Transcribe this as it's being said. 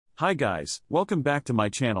Hi guys, welcome back to my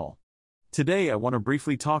channel. Today I want to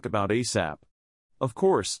briefly talk about ASAP. Of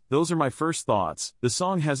course, those are my first thoughts. The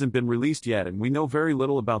song hasn't been released yet and we know very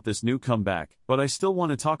little about this new comeback, but I still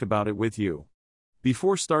want to talk about it with you.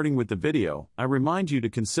 Before starting with the video, I remind you to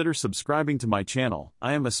consider subscribing to my channel.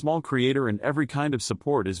 I am a small creator and every kind of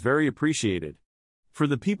support is very appreciated. For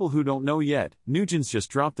the people who don't know yet, Newjeans just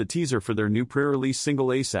dropped the teaser for their new pre-release single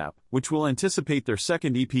ASAP, which will anticipate their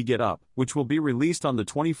second EP Get Up, which will be released on the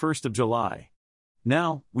 21st of July.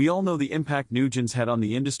 Now, we all know the impact Newjeans had on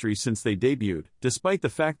the industry since they debuted, despite the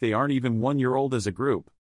fact they aren't even 1 year old as a group.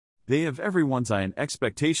 They have everyone's eye and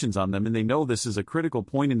expectations on them and they know this is a critical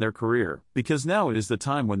point in their career, because now it is the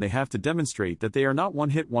time when they have to demonstrate that they are not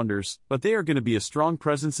one-hit wonders, but they are going to be a strong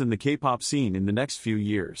presence in the K-pop scene in the next few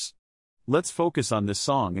years. Let's focus on this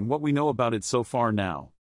song and what we know about it so far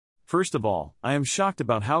now. First of all, I am shocked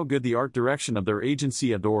about how good the art direction of their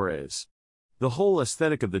agency Adore is. The whole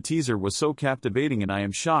aesthetic of the teaser was so captivating and I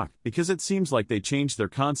am shocked because it seems like they changed their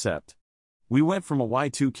concept. We went from a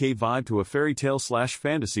Y2K vibe to a fairy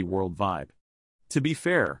tale/fantasy world vibe. To be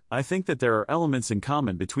fair, I think that there are elements in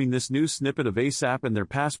common between this new snippet of ASAP and their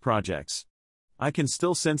past projects. I can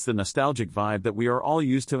still sense the nostalgic vibe that we are all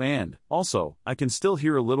used to and, also, I can still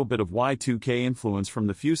hear a little bit of Y2K influence from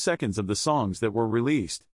the few seconds of the songs that were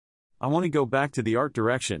released. I want to go back to the art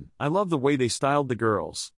direction. I love the way they styled the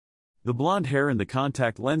girls. The blonde hair and the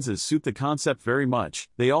contact lenses suit the concept very much,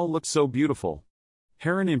 they all look so beautiful.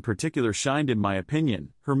 Heron in particular shined in my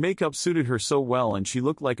opinion, her makeup suited her so well and she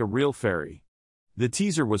looked like a real fairy. The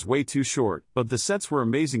teaser was way too short, but the sets were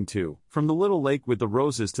amazing too, from the little lake with the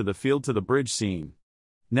roses to the field to the bridge scene.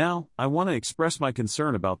 Now, I want to express my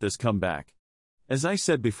concern about this comeback. As I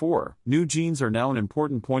said before, Newjeans are now an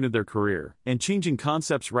important point of their career, and changing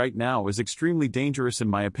concepts right now is extremely dangerous in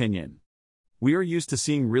my opinion. We are used to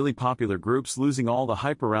seeing really popular groups losing all the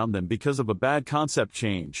hype around them because of a bad concept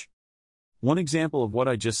change. One example of what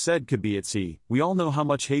I just said could be ITZY. We all know how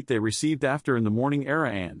much hate they received after In the Morning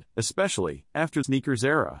era and, especially, after Sneakers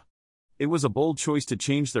era. It was a bold choice to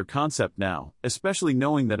change their concept now, especially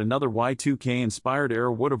knowing that another Y2K-inspired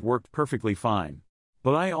era would have worked perfectly fine.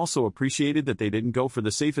 But I also appreciated that they didn't go for the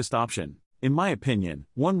safest option. In my opinion,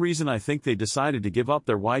 one reason I think they decided to give up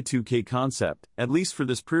their Y2K concept, at least for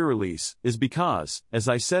this pre-release, is because, as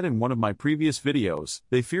I said in one of my previous videos,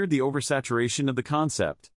 they feared the oversaturation of the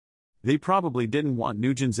concept. They probably didn't want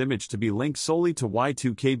Newjeans' image to be linked solely to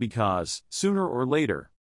Y2K because, sooner or later,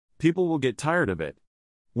 people will get tired of it.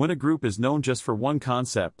 When a group is known just for one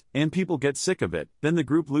concept, and people get sick of it, then the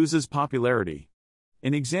group loses popularity.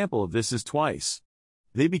 An example of this is Twice.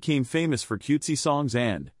 They became famous for cutesy songs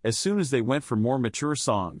and, as soon as they went for more mature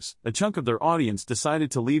songs, a chunk of their audience decided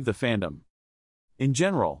to leave the fandom. In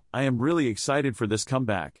general, I am really excited for this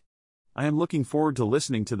comeback. I am looking forward to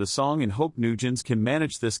listening to the song and hope Newjeans can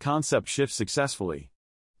manage this concept shift successfully.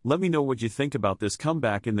 Let me know what you think about this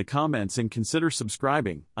comeback in the comments and consider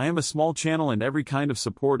subscribing. I am a small channel and every kind of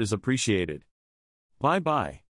support is appreciated. Bye bye.